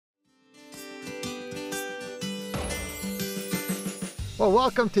Well,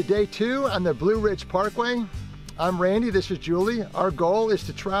 welcome to day 2 on the Blue Ridge Parkway. I'm Randy, this is Julie. Our goal is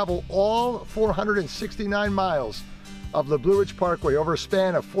to travel all 469 miles of the Blue Ridge Parkway over a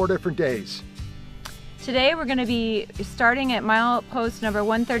span of 4 different days. Today we're going to be starting at milepost number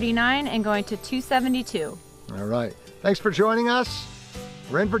 139 and going to 272. All right, thanks for joining us.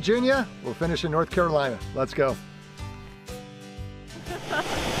 We're in Virginia, we'll finish in North Carolina. Let's go.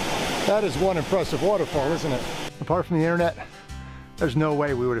 That is one impressive waterfall, isn't it? Apart from the internet, there's no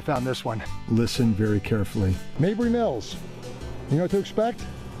way we would have found this one. Listen very carefully. Mabry Mills. You know what to expect?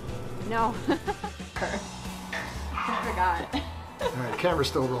 No. I forgot. All right, camera's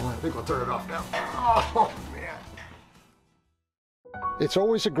still rolling. I think we'll turn it off now. Oh, man. It's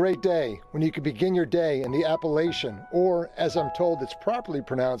always a great day when you can begin your day in the Appalachian, or as I'm told it's properly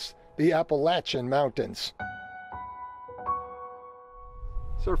pronounced, the Appalachian Mountains.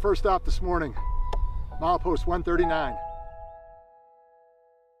 So our first stop this morning, milepost 139.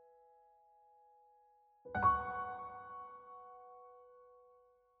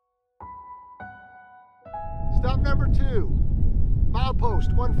 Stop number 2,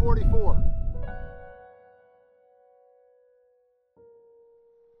 milepost 144.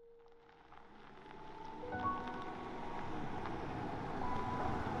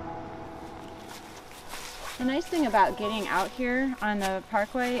 The nice thing about getting out here on the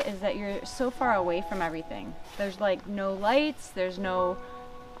parkway is that you're so far away from everything. There's like no lights, there's no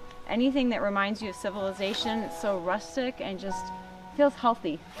anything that reminds you of civilization. It's so rustic and just feels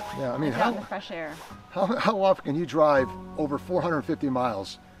healthy. Yeah, I mean, out in the fresh air. How often can you drive over 450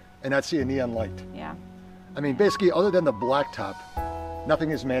 miles and not see a neon light? Yeah. I mean, basically, other than the blacktop,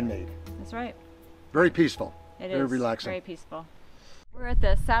 nothing is man-made. That's right. Very peaceful. It very is relaxing. very peaceful. We're at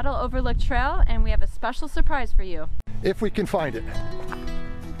the Saddle Overlook Trail and we have a special surprise for you. If we can find it.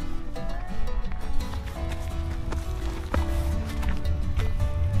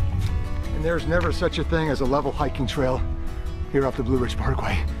 And there's never such a thing as a level hiking trail here off the Blue Ridge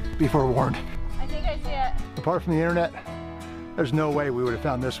Parkway. Be forewarned. I think I see it. Apart from the internet, there's no way we would have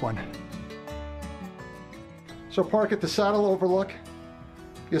found this one. So park at the Saddle Overlook.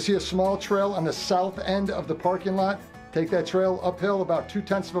 You'll see a small trail on the south end of the parking lot. Take that trail uphill about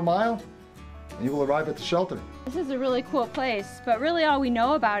 0.2 of a mile, and you will arrive at the shelter. This is a really cool place, but really all we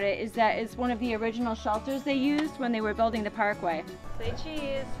know about it is that it's one of the original shelters they used when they were building the parkway. Say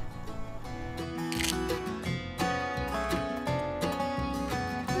cheese.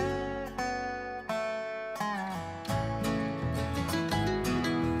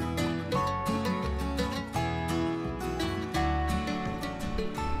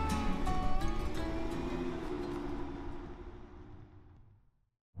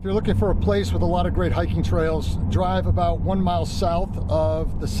 If you're looking for a place with a lot of great hiking trails, drive about 1 mile south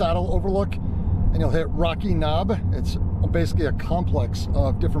of the Saddle Overlook and you'll hit Rocky Knob. It's basically a complex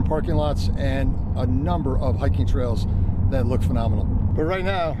of different parking lots and a number of hiking trails that look phenomenal. But right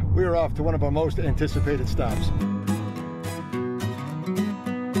now, we are off to one of our most anticipated stops.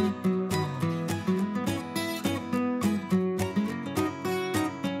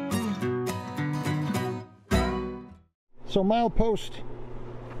 So milepost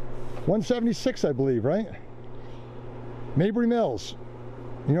 176, I believe, right? Mabry Mills.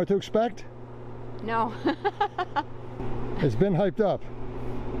 You know what to expect? No. It's been hyped up.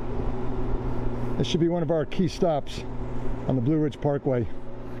 This should be one of our key stops on the Blue Ridge Parkway.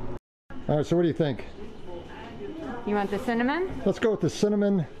 All right, so what do you think? You want the cinnamon? Let's go with the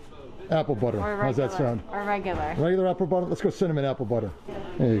cinnamon apple butter. Or regular, how's that sound? Or regular. Regular apple butter? Let's go cinnamon apple butter.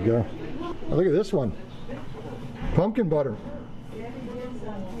 There you go. Oh, look at this one. Pumpkin butter.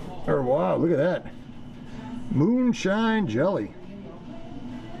 Oh, wow, look at that. Moonshine jelly.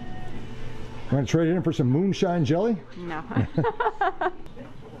 Want to trade it in for some moonshine jelly? No.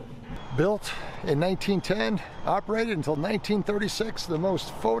 Built in 1910, operated until 1936, the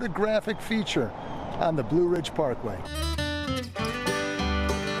most photographic feature on the Blue Ridge Parkway.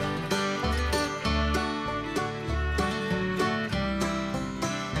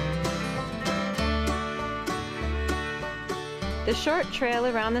 The short trail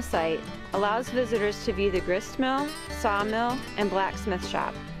around the site allows visitors to view the grist mill, sawmill, and blacksmith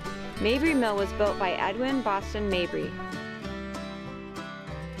shop. Mabry Mill was built by Edwin Boston Mabry.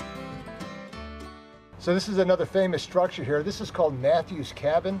 So this is another famous structure here. This is called Matthew's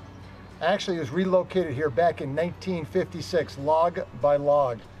Cabin. Actually, it was relocated here back in 1956, log by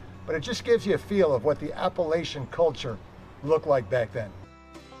log. But it just gives you a feel of what the Appalachian culture looked like back then.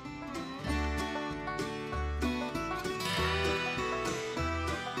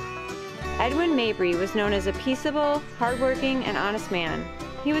 Edwin Mabry was known as a peaceable, hardworking, and honest man.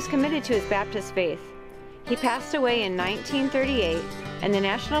 He was committed to his Baptist faith. He passed away in 1938, and the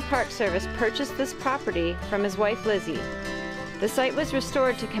National Park Service purchased this property from his wife Lizzie. The site was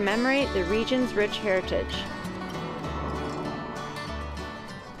restored to commemorate the region's rich heritage.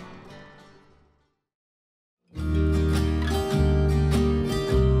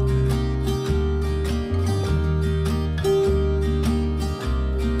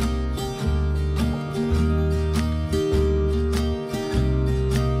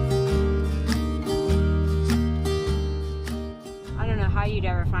 You'd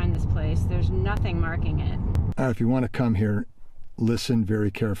ever find this place. There's nothing marking it. If you want to come here, listen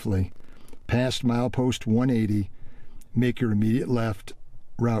very carefully. Past Milepost 180, make your immediate left,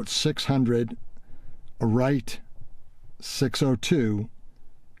 Route 600, a right, 602,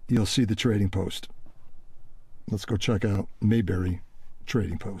 you'll see the trading post. Let's go check out Mayberry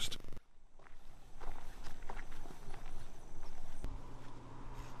Trading Post.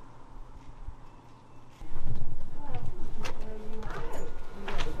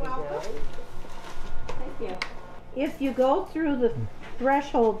 If you go through the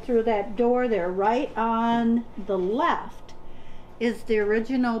threshold through that door there, right on the left is the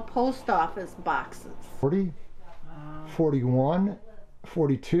original post office boxes. 40, 41,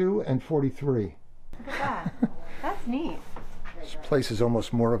 42, and 43. Look at that. That's neat. This place is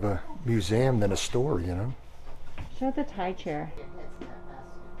almost more of a museum than a store, you know? Show the tie chair.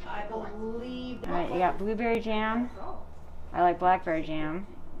 I believe. All right, you got blueberry jam. I like blackberry jam.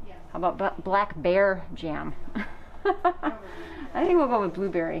 How about black bear jam? I think we'll go with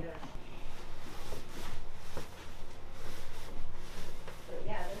blueberry.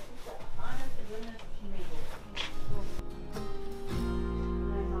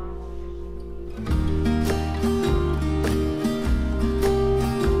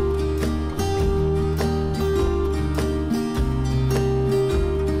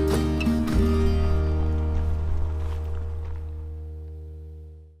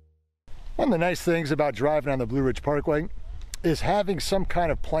 One of the nice things about driving on the Blue Ridge Parkway is having some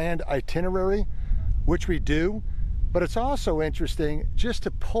kind of planned itinerary, which we do, but it's also interesting just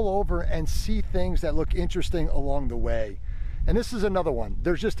to pull over and see things that look interesting along the way. And this is another one.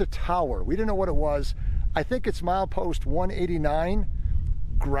 There's just a tower. We didn't know what it was. I think it's Milepost 189,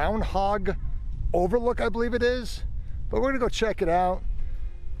 Groundhog Overlook, I believe it is. But we're gonna go check it out.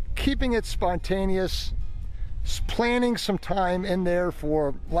 Keeping it spontaneous, planning some time in there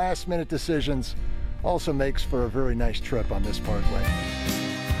for last minute decisions also makes for a very nice trip on this parkway.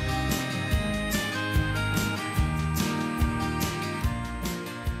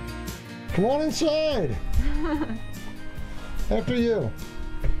 Come on inside. After you.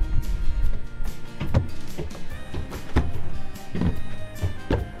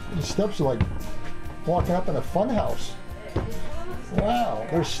 The steps are like walking up in a fun house. Wow,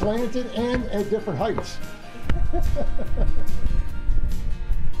 they're slanted and at different heights. It's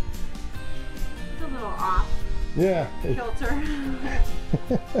a little off. Yeah. Filter.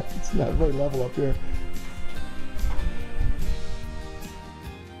 It's not very level up here.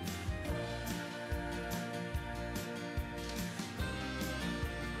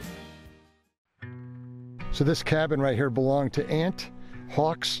 So this cabin right here belonged to Aunt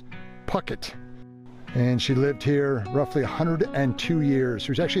Hawks Puckett, and she lived here roughly 102 years.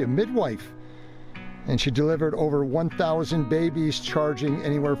 She was actually a midwife, and she delivered over 1,000 babies, charging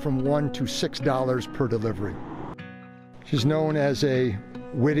anywhere from $1 to $6 per delivery. She's known as a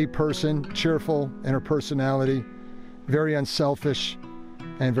witty person, cheerful in her personality, very unselfish,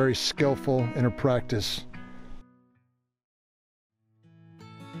 and very skillful in her practice.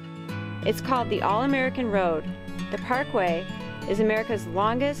 It's called the All-American Road. The parkway is America's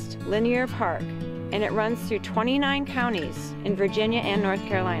longest linear park, and it runs through 29 counties in Virginia and North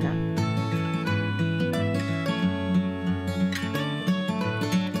Carolina.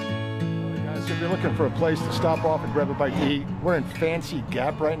 Guys, if you're looking for a place to stop off and grab a bite to eat, we're in Fancy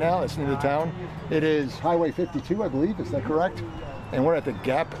Gap right now. That's near the town. It is Highway 52, I believe. Is that correct? And we're at the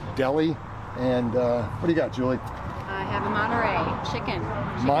Gap Deli. And what do you got, Julie? I have a Monterey chicken.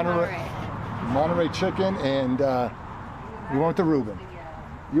 Monterey chicken, and we went with the Reuben.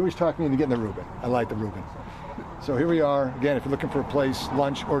 You always talk me into getting the Reuben. I like the Reuben. So here we are. Again, if you're looking for a place,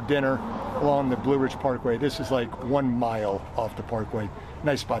 lunch or dinner along the Blue Ridge Parkway, this is like 1 mile off the parkway.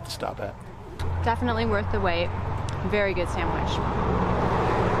 Nice spot to stop at. Definitely worth the wait. Very good sandwich.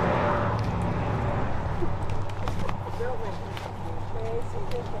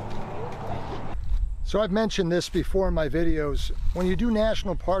 So I've mentioned this before in my videos. When you do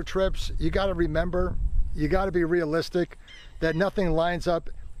national park trips, you got to remember, you got to be realistic that nothing lines up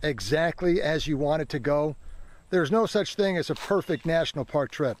exactly as you want it to go. There's no such thing as a perfect national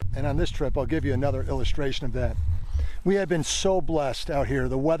park trip, and on this trip I'll give you another illustration of that. We have been so blessed out here.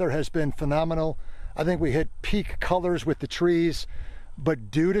 The weather has been phenomenal. I think we hit peak colors with the trees, but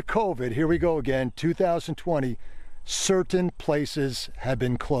due to COVID, here we go again, 2020, certain places have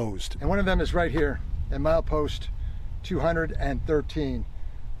been closed. And one of them is right here at Milepost 213.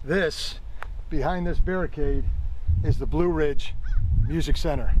 This, behind this barricade, is the Blue Ridge Music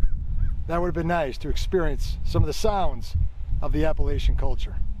Center. That would have been nice to experience some of the sounds of the Appalachian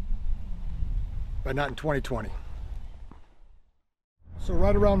culture, but not in 2020. So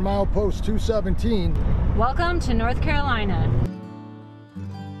right around Milepost 217. Welcome to North Carolina.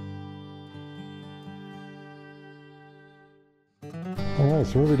 All right,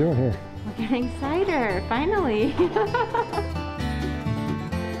 so what are we doing here? We're getting cider, finally.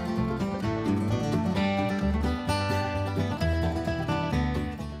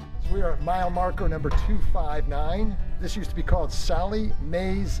 We are at mile marker number 259. This used to be called Sally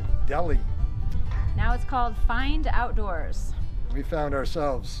Mae's Deli. Now it's called Find Outdoors. We found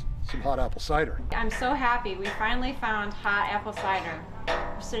ourselves some hot apple cider. I'm so happy. We finally found hot apple cider.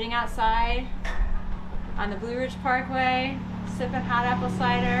 We're sitting outside on the Blue Ridge Parkway, sipping hot apple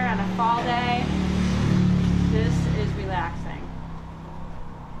cider on a fall day. This is relaxing.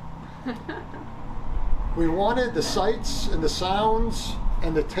 We wanted the sights and the sounds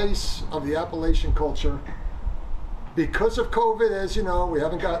and the tastes of the Appalachian culture. Because of COVID, as you know, we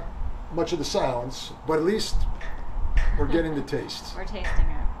haven't got much of the sounds, but at least we're getting the tastes. We're tasting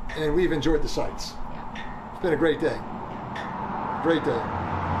it. And we've enjoyed the sights. Yeah. It's been a great day. Great day.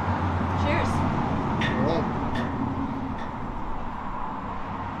 Cheers. All right.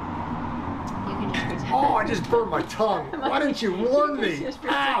 You can just pretend. Oh, I just burned my tongue. Why didn't you warn me?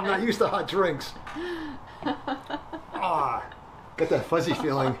 I'm not used to hot drinks. Ah, got that fuzzy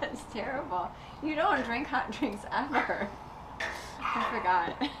feeling. That's terrible. You don't drink hot drinks ever. I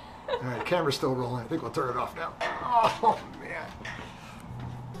forgot. All right, camera's still rolling. I think we'll turn it off now. Oh, man.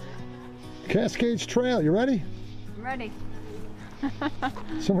 Cascades Trail, you ready? I'm ready.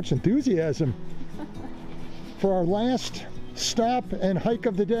 So much enthusiasm for our last stop and hike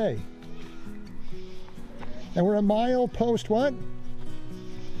of the day. And we're at Milepost what?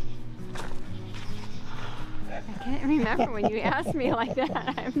 I can't remember when you asked me like that.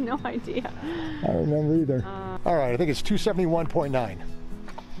 I have no idea. I don't remember either. All right, I think it's 271.9.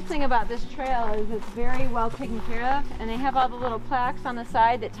 The thing about this trail is it's very well taken care of, and they have all the little plaques on the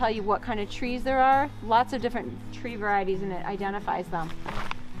side that tell you what kind of trees there are. Lots of different tree varieties, and it identifies them.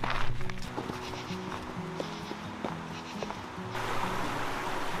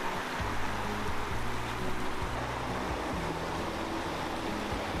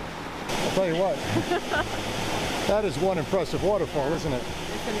 I'll tell you what, that is one impressive waterfall, isn't it?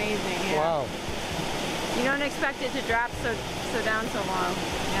 It's amazing, yeah. Wow. You don't expect it to drop so down so long.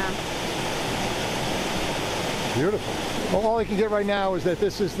 Yeah. Beautiful. Well, all I can get right now is that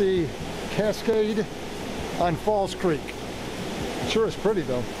this is the Cascade on Falls Creek. It sure is pretty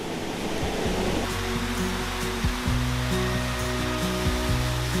though.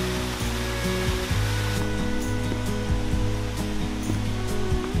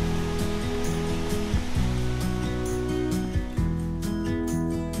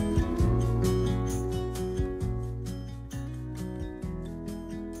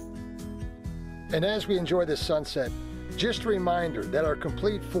 And as we enjoy this sunset, just a reminder that our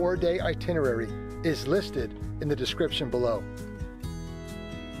complete 4-day itinerary is listed in the description below.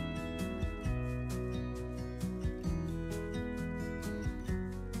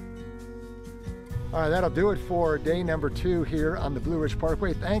 All right, that'll do it for day number 2 here on the Blue Ridge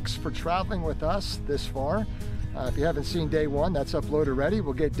Parkway. Thanks for traveling with us this far. If you haven't seen day 1, that's uploaded already.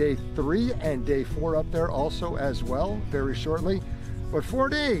 We'll get day 3 and day 4 up there also as well very shortly. But 4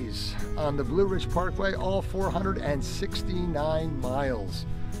 days on the Blue Ridge Parkway, all 469 miles.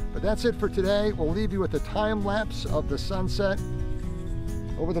 But that's it for today. We'll leave you with a time lapse of the sunset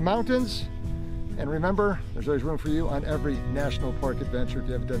over the mountains. And remember, there's always room for you on every national park adventure. If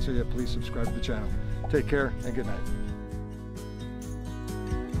you haven't done so yet, please subscribe to the channel. Take care and good night.